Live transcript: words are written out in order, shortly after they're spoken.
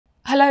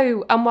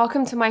Hello and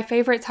welcome to my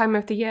favourite time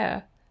of the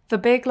year, the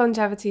big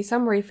longevity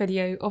summary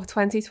video of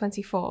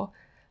 2024,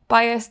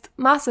 biased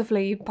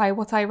massively by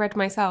what I read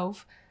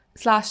myself, /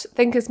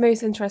 think is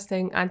most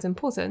interesting and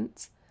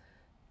important.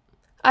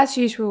 As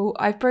usual,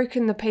 I've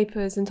broken the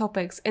papers and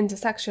topics into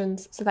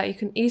sections so that you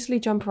can easily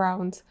jump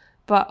around,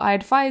 but I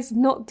advise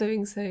not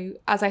doing so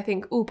as I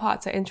think all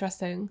parts are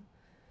interesting.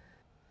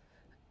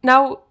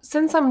 Now,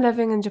 since I'm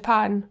living in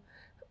Japan,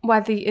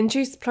 where the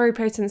induced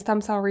pluripotent stem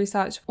cell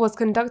research was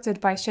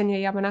conducted by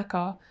Shinya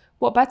Yamanaka,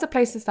 what better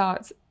place to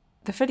start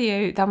the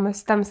video than with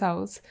stem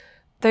cells,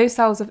 those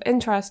cells of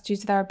interest due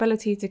to their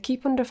ability to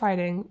keep on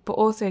dividing but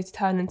also to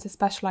turn into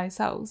specialised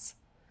cells.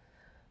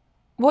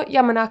 What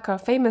Yamanaka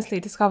famously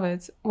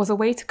discovered was a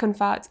way to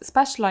convert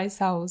specialised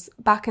cells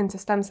back into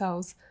stem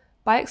cells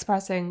by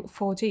expressing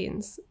 4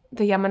 genes,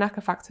 the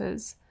Yamanaka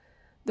factors,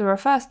 that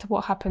refers to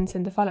what happens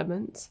in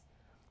development.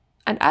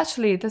 And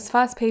actually, this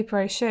first paper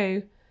I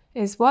show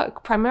is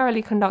work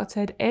primarily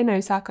conducted in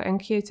Osaka and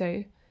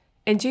Kyoto,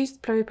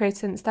 induced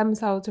pluripotent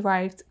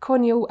stem-cell-derived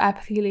corneal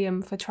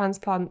epithelium for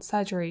transplant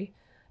surgery,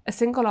 a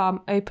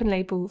single-arm,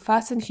 open-label,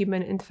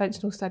 first-in-human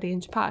interventional study in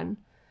Japan.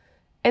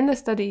 In the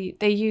study,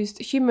 they used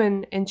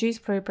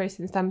human-induced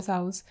pluripotent stem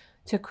cells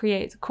to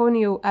create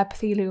corneal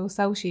epithelial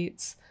cell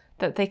sheets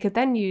that they could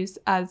then use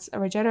as a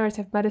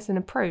regenerative medicine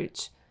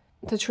approach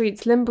to treat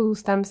limbal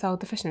stem cell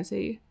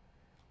deficiency.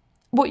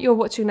 What you're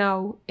watching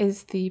now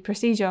is the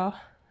procedure.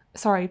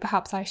 Sorry,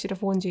 perhaps I should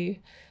have warned you,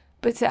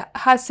 but it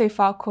has so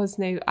far caused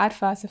no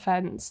adverse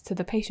events to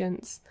the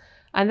patients,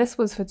 and this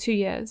was for 2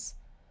 years.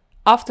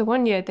 After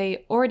 1 year,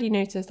 they already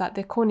noticed that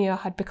the cornea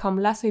had become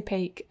less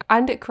opaque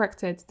and it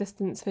corrected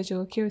distance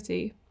visual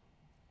acuity.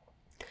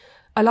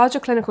 A larger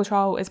clinical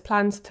trial is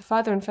planned to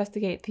further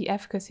investigate the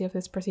efficacy of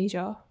this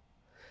procedure.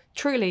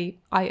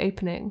 Truly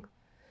eye-opening.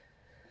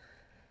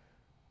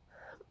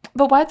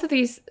 But where do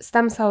these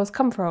stem cells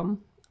come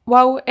from?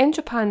 Well, in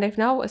Japan, they've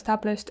now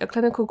established a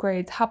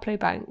clinical-grade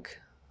haplobank,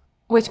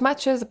 which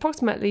matches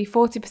approximately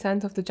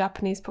 40% of the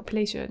Japanese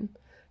population,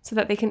 so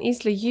that they can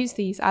easily use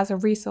these as a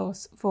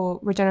resource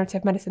for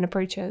regenerative medicine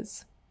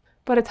approaches.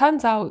 But it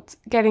turns out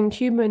getting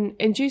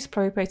human-induced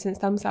pluripotent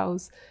stem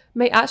cells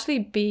may actually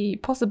be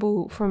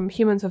possible from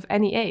humans of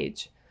any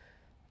age.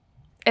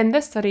 In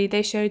this study,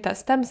 they showed that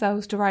stem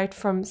cells derived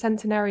from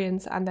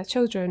centenarians and their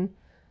children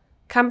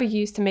can be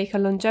used to make a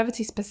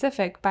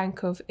longevity-specific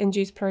bank of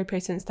induced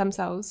pluripotent stem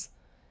cells.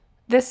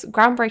 This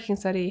groundbreaking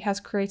study has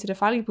created a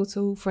valuable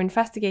tool for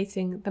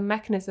investigating the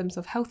mechanisms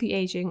of healthy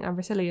aging and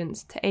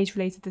resilience to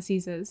age-related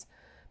diseases,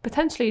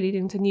 potentially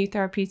leading to new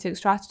therapeutic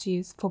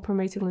strategies for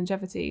promoting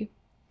longevity.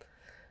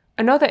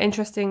 Another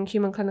interesting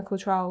human clinical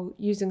trial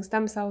using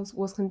stem cells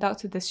was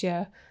conducted this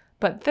year,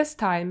 but this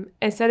time,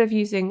 instead of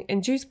using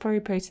induced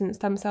pluripotent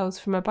stem cells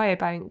from a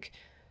biobank,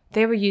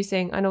 they were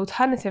using an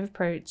alternative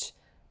approach,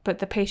 but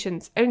the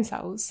patient's own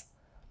cells.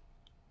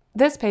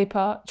 This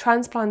paper,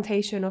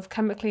 Transplantation of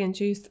Chemically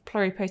Induced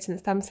Pluripotent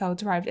Stem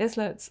Cell-Derived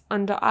Islets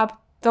under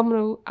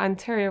Abdominal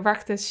Anterior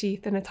Rectus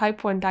Sheath in a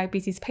Type 1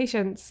 Diabetes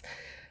Patients,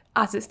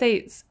 as it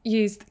states,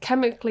 used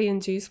chemically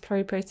induced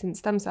pluripotent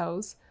stem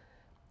cells.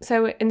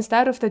 So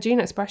instead of the gene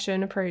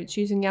expression approach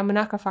using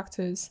Yamanaka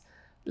factors,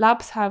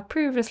 labs have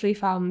previously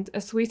found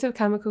a suite of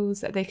chemicals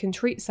that they can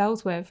treat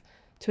cells with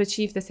to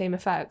achieve the same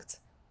effect,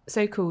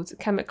 so-called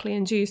chemically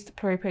induced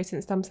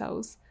pluripotent stem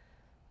cells.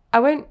 I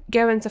won't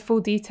go into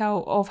full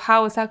detail of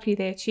how exactly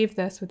they achieve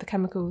this with the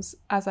chemicals,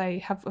 as I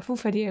have a full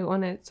video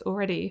on it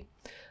already,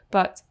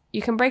 but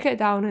you can break it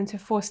down into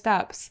 4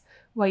 steps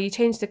where you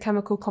change the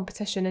chemical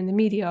composition in the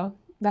media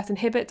that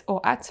inhibit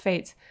or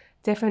activate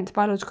different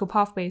biological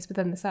pathways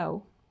within the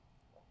cell.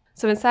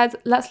 So instead,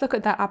 let's look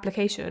at their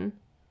application.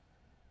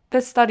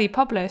 This study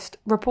published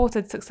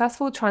reported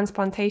successful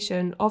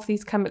transplantation of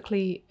these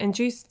chemically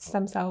induced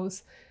stem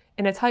cells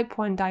in a Type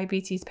 1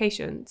 diabetes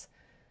patient.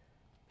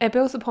 It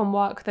builds upon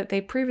work that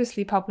they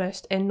previously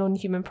published in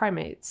non-human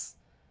primates.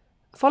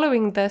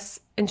 Following this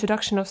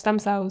introduction of stem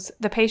cells,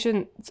 the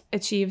patient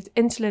achieved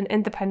insulin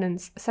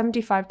independence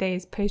 75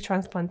 days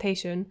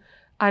post-transplantation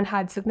and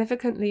had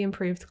significantly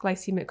improved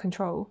glycemic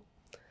control.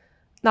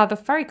 Now, the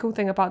very cool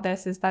thing about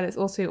this is that it's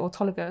also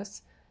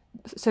autologous.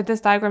 So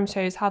this diagram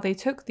shows how they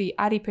took the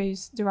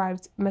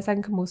adipose-derived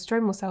mesenchymal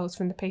stromal cells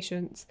from the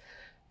patient,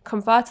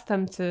 converted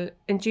them to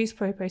induced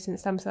pluripotent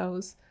stem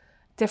cells,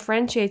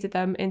 differentiated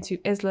them into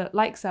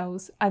islet-like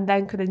cells, and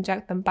then could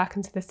inject them back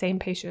into the same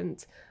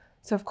patient.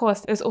 So of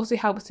course, this also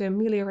helps to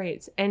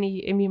ameliorate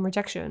any immune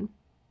rejection.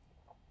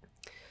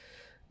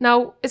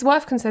 Now, it's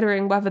worth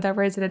considering whether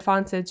there is an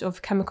advantage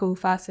of chemical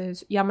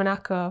versus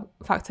Yamanaka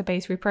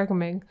factor-based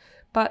reprogramming,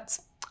 but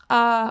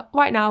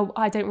right now,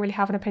 I don't really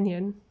have an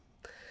opinion.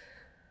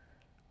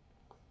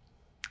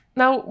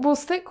 Now, we'll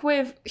stick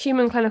with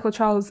human clinical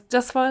trials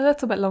just for a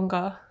little bit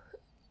longer,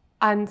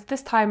 and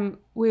this time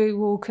we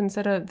will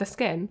consider the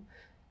skin.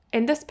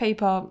 In this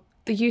paper,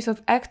 the use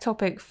of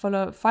ectopic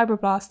fuller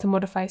fibroblasts to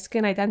modify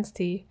skin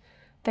identity,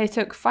 they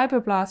took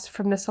fibroblasts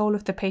from the sole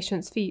of the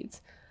patient's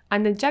feet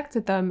and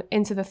injected them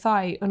into the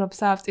thigh and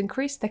observed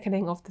increased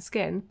thickening of the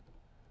skin.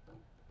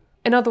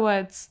 In other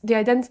words, the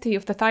identity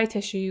of the thigh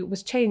tissue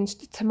was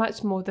changed to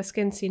match more the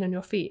skin seen on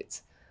your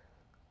feet.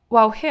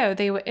 While here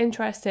they were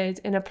interested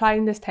in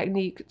applying this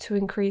technique to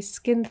increase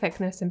skin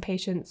thickness in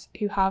patients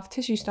who have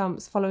tissue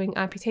stumps following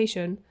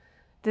amputation,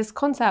 this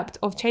concept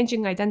of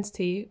changing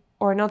identity,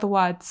 or in other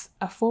words,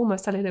 a form of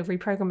cellular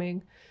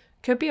reprogramming,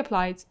 could be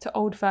applied to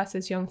old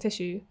versus young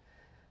tissue.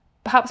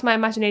 Perhaps my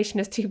imagination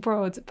is too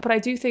broad, but I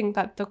do think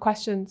that the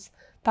questions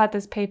that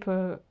this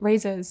paper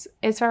raises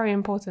is very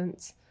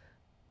important.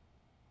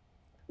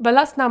 But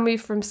let's now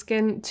move from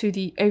skin to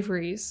the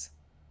ovaries.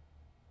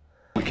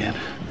 Again.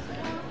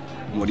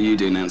 What do you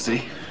do,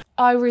 Nancy?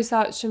 I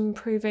research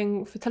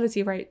improving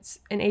fertility rates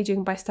in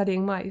aging by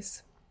studying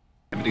mice.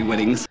 Ever do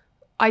weddings?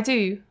 I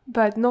do,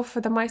 but not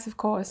for the mice, of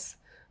course.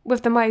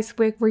 With the mice,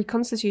 we're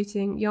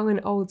reconstituting young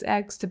and old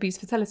eggs to boost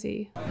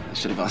fertility. I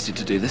should have asked you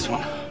to do this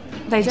one.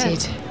 They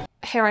did.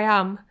 Here I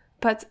am.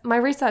 But my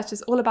research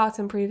is all about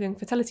improving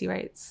fertility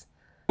rates.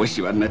 Wish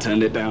you hadn't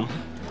turned it down.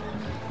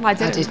 I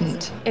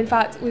didn't. In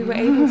fact, we were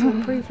able to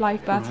improve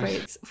live birth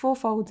rates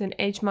fourfold in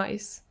aged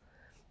mice.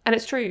 And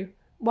it's true.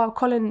 While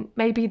Colin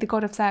may be the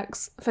god of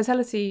sex,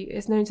 fertility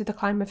is known to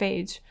decline with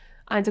age,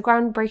 and a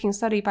groundbreaking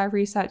study by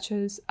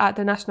researchers at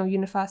the National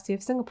University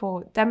of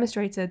Singapore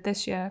demonstrated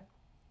this year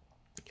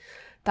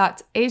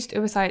that aged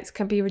oocytes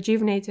can be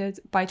rejuvenated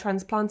by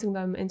transplanting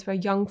them into a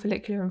young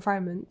follicular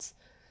environment.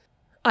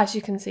 As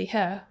you can see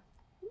here,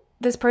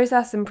 this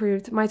process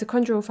improved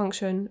mitochondrial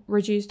function,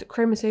 reduced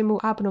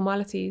chromosomal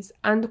abnormalities,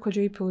 and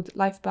quadrupled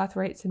live birth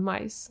rates in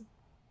mice.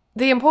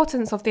 The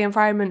importance of the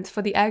environment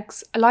for the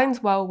eggs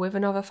aligns well with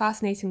another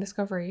fascinating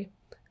discovery.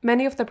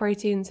 Many of the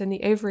proteins in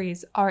the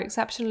ovaries are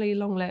exceptionally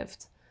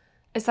long-lived.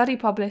 A study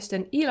published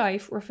in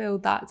eLife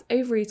revealed that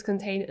ovaries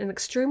contain an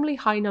extremely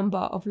high number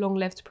of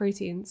long-lived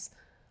proteins,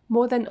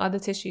 more than other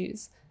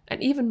tissues,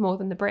 and even more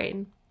than the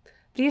brain.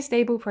 These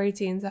stable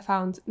proteins are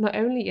found not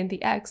only in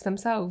the eggs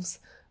themselves,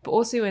 but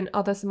also in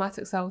other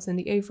somatic cells in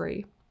the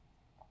ovary.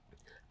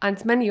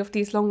 And many of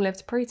these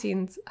long-lived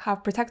proteins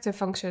have protective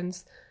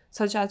functions,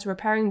 such as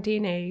repairing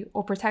DNA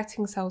or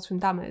protecting cells from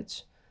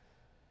damage.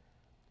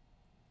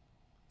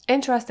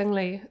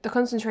 Interestingly, the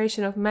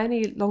concentration of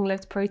many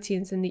long-lived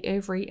proteins in the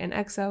ovary and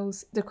egg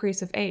cells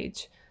decrease with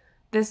age.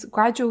 This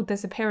gradual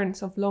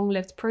disappearance of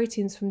long-lived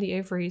proteins from the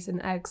ovaries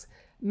and eggs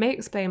may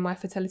explain why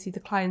fertility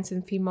declines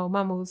in female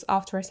mammals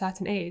after a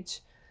certain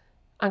age,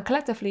 and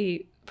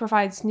collectively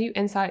provides new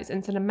insights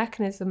into the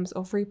mechanisms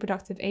of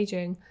reproductive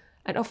aging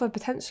and offers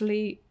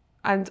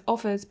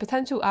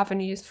potential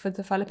avenues for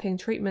developing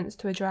treatments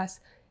to address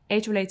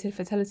age-related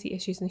fertility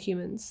issues in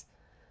humans.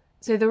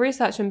 So the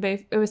research on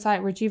both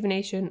oocyte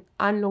rejuvenation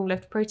and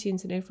long-lived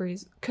proteins in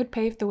ovaries could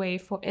pave the way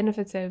for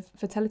innovative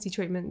fertility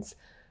treatments,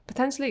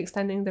 potentially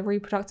extending the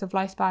reproductive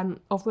lifespan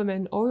of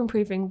women or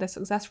improving the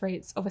success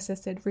rates of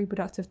assisted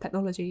reproductive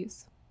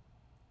technologies.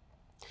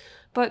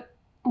 But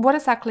what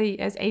exactly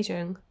is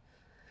aging?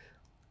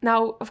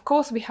 Now, of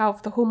course, we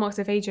have the hallmarks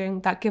of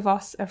aging that give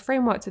us a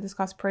framework to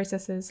discuss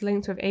processes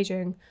linked with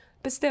aging,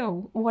 but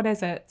still, what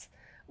is it?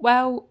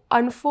 Well,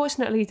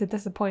 unfortunately to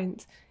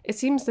disappoint, it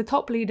seems the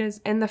top leaders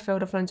in the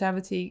field of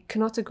longevity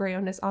cannot agree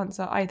on this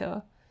answer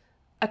either.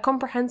 A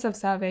comprehensive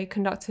survey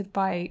conducted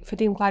by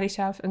Vadim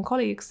Gladyshev and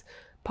colleagues,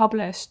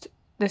 published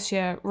this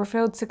year,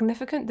 revealed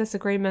significant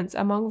disagreements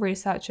among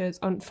researchers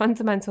on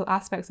fundamental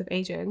aspects of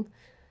aging,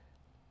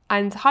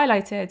 and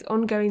highlighted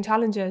ongoing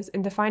challenges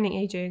in defining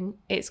aging,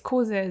 its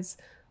causes,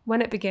 when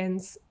it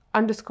begins,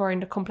 underscoring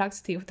the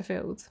complexity of the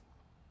field.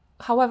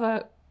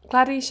 However,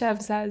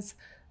 Gladyshev says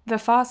the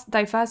vast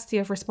diversity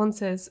of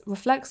responses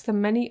reflects the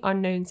many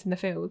unknowns in the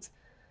field.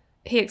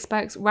 He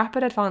expects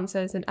rapid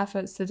advances in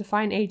efforts to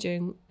define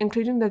aging,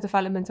 including the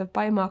development of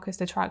biomarkers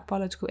to track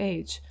biological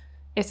age.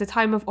 It's a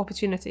time of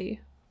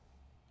opportunity.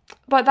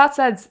 But that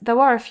said, there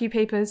were a few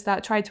papers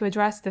that tried to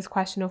address this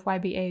question of why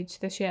we age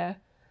this year.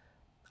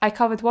 I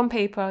covered one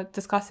paper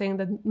discussing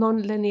the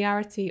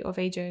non-linearity of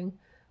aging,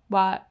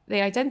 where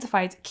they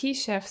identified key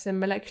shifts in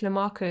molecular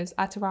markers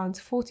at around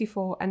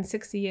 44 and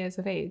 60 years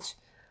of age,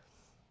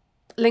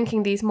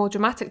 linking these more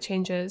dramatic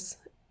changes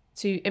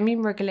to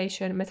immune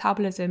regulation,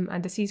 metabolism,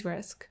 and disease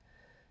risk.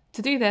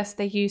 To do this,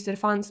 they used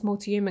advanced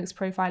multiomics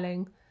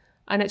profiling,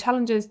 and it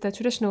challenges the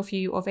traditional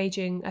view of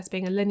aging as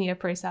being a linear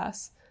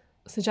process,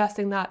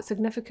 suggesting that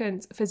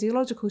significant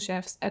physiological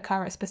shifts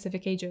occur at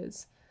specific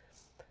ages.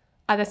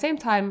 At the same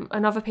time,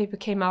 another paper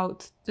came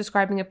out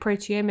describing a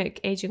proteomic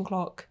aging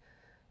clock,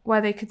 where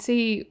they could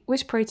see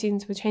which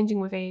proteins were changing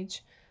with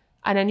age,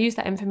 and then use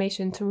that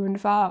information to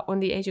infer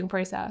on the aging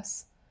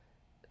process.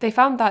 They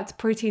found that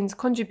proteins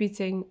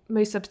contributing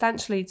most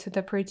substantially to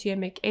the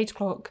proteomic age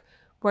clock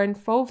were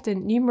involved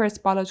in numerous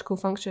biological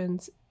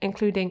functions,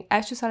 including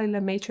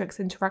extracellular matrix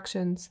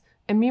interactions,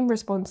 immune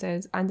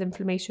responses and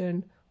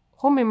inflammation,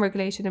 hormone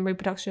regulation and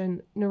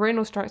reproduction,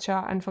 neuronal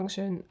structure and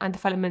function, and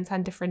development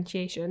and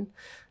differentiation.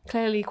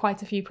 Clearly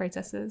quite a few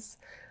processes.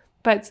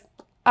 But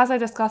as I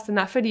discussed in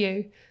that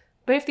video,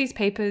 both these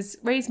papers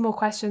raise more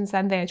questions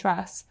than they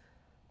address.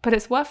 But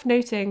it's worth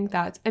noting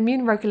that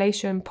immune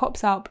regulation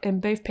pops up in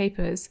both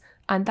papers,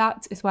 and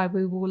that is where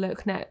we will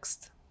look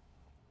next.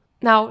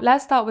 Now,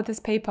 let's start with this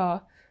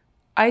paper.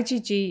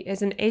 IgG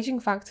is an aging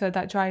factor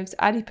that drives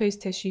adipose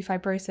tissue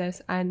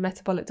fibrosis and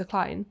metabolic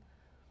decline.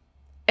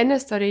 In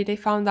this study, they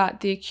found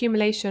that the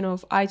accumulation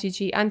of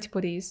IgG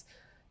antibodies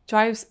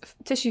drives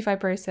tissue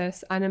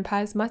fibrosis and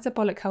impairs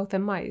metabolic health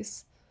in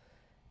mice.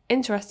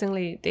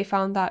 Interestingly, they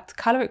found that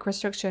caloric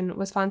restriction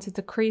was found to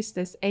decrease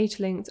this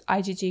age-linked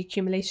IgG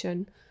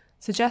accumulation,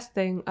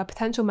 suggesting a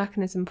potential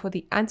mechanism for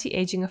the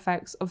anti-aging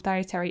effects of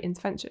dietary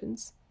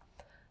interventions.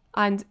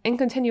 And in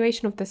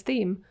continuation of this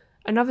theme,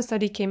 another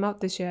study came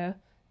out this year,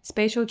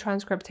 Spatial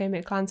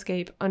Transcriptomic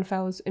Landscape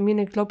Unveils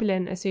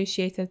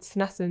Immunoglobulin-Associated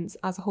Senescence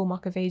as a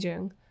Hallmark of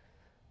Aging,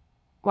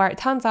 where it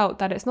turns out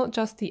that it's not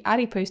just the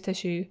adipose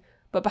tissue,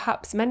 but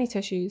perhaps many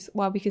tissues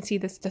where we can see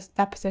this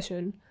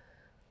deposition.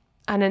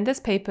 And in this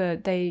paper,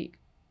 they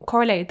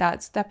correlate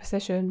that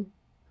deposition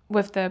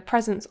with the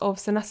presence of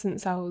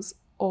senescent cells,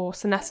 or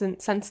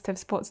senescent sensitive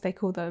spots they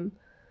call them.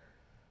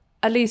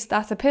 At least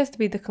that appears to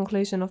be the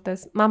conclusion of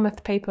this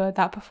mammoth paper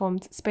that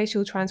performed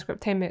spatial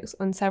transcriptomics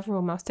on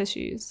several mouse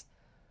tissues.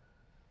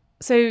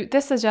 So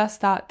this suggests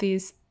that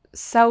these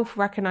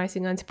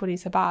self-recognizing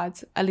antibodies are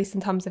bad, at least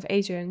in terms of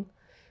aging.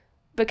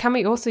 But can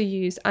we also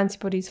use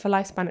antibodies for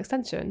lifespan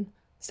extension,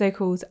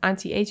 so-called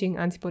anti-aging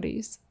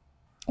antibodies?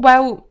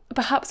 Well,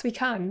 perhaps we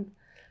can.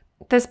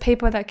 This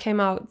paper that came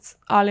out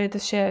earlier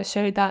this year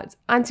showed that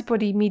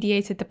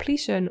antibody-mediated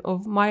depletion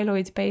of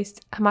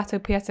myeloid-based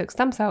hematopoietic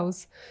stem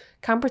cells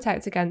can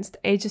protect against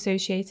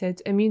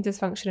age-associated immune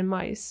dysfunction in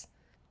mice.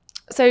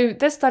 So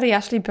this study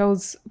actually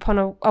builds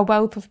upon a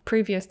wealth of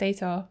previous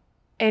data.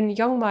 In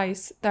young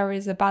mice, there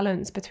is a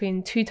balance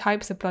between two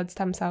types of blood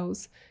stem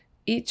cells,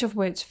 each of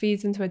which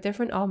feeds into a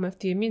different arm of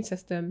the immune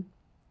system.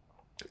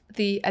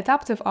 The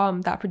adaptive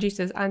arm that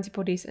produces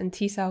antibodies and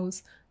T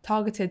cells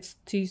targeted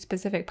to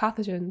specific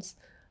pathogens,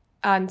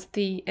 and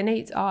the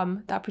innate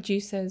arm that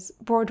produces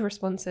broad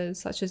responses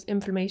such as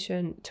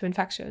inflammation to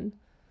infection.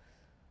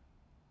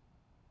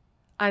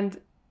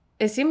 And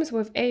it seems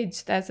with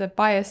age there's a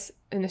bias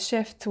and a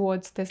shift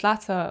towards this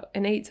latter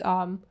innate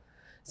arm,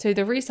 so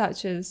the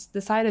researchers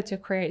decided to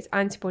create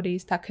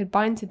antibodies that could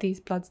bind to these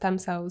blood stem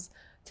cells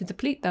to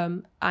deplete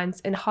them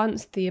and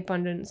enhance the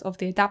abundance of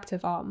the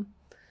adaptive arm.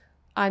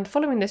 And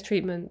following this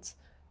treatment,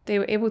 they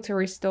were able to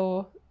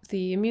restore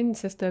the immune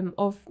system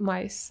of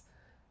mice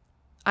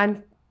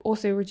and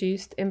also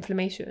reduced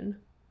inflammation.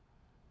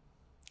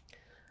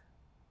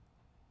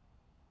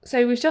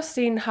 So we've just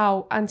seen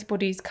how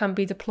antibodies can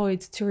be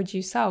deployed to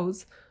reduce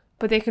cells,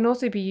 but they can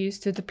also be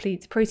used to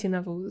deplete protein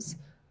levels.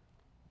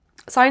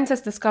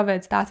 Scientists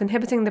discovered that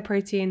inhibiting the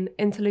protein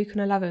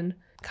interleukin-11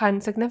 can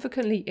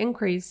significantly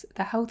increase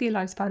the healthy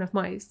lifespan of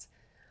mice.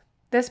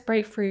 This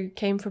breakthrough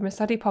came from a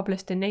study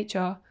published in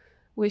Nature,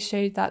 which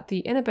showed that the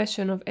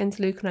inhibition of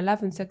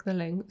interleukin-11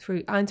 signaling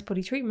through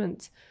antibody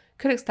treatment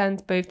could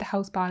extend both the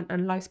health span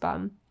and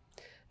lifespan.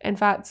 In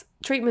fact,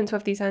 treatment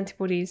with these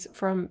antibodies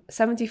from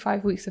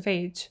 75 weeks of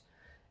age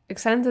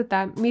extended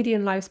their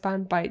median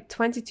lifespan by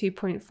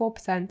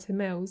 22.4% in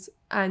males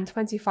and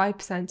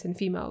 25% in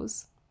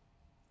females.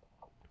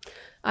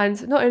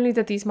 And not only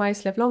did these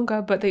mice live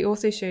longer, but they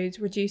also showed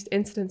reduced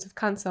incidence of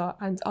cancer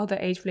and other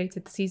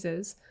age-related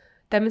diseases,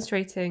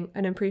 demonstrating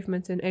an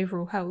improvement in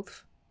overall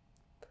health.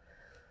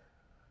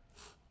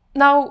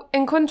 Now,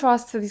 in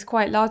contrast to these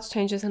quite large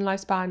changes in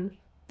lifespan,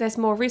 this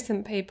more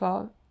recent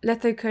paper,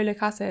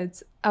 Lithocholic acid,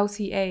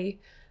 LCA,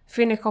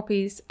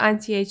 phenocopy's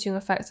anti-aging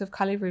effects of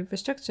calorie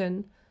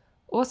restriction,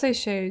 also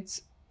showed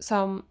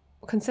some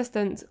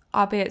consistent,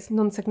 albeit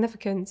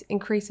non-significant,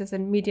 increases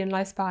in median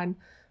lifespan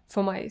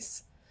for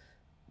mice.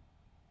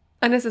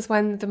 And this is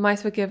when the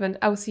mice were given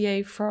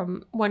LCA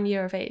from 1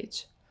 year of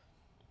age.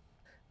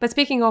 But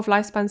speaking of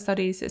lifespan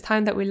studies, it's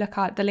time that we look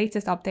at the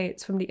latest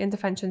updates from the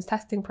interventions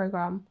testing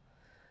program.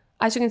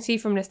 As you can see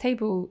from this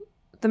table,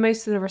 the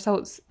most of the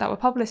results that were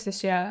published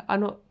this year are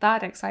not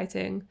that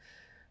exciting.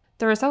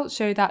 The results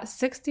show that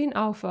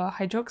 16-alpha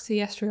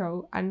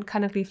hydroxyestrol and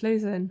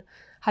canagliflozin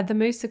had the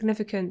most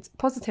significant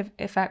positive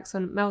effects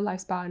on male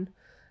lifespan,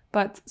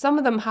 but some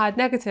of them had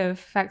negative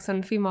effects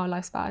on female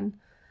lifespan.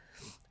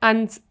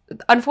 And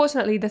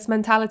unfortunately, this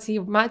mentality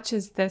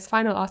matches this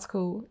final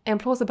article,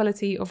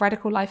 Implausibility of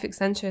Radical Life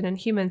Extension in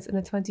Humans in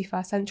the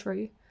 21st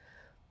Century.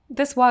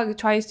 This work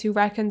tries to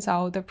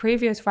reconcile the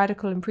previous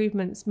radical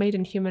improvements made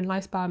in human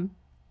lifespan,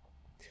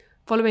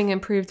 following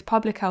improved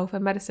public health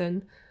and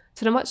medicine,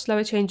 to the much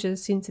slower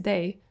changes seen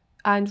today,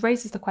 and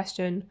raises the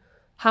question,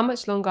 how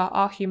much longer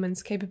are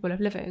humans capable of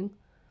living?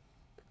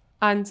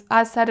 And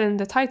as said in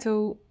the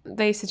title,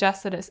 they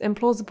suggest that it's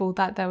implausible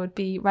that there would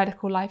be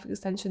radical life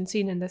extension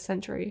seen in this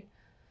century.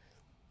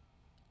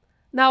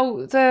 Now,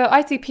 the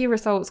ITP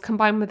results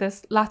combined with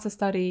this latter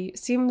study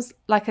seems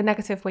like a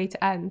negative way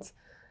to end,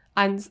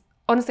 and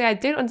honestly, I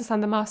don't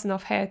understand the maths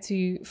enough here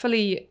to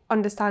fully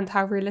understand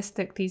how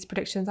realistic these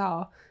predictions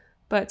are,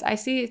 but I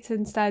see it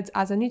instead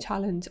as a new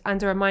challenge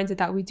and a reminder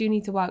that we do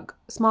need to work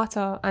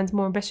smarter and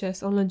more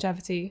ambitious on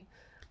longevity.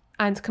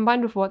 And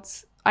combined with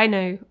what I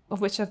know,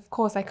 of which of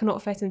course I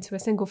cannot fit into a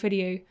single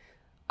video,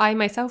 I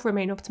myself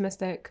remain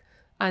optimistic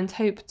and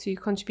hope to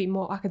contribute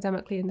more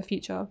academically in the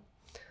future.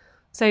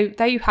 So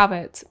there you have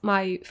it,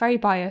 my very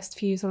biased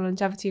views on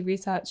longevity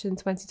research in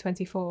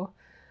 2024,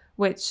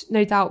 which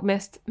no doubt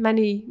missed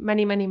many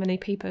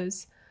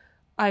papers.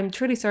 I'm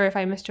truly sorry if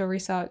I missed your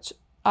research,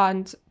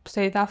 and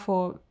so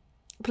therefore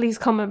please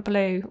comment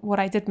below what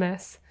I did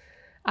miss.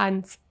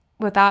 And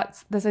with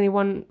that, there's only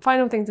one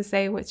final thing to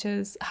say, which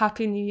is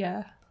Happy New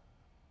Year.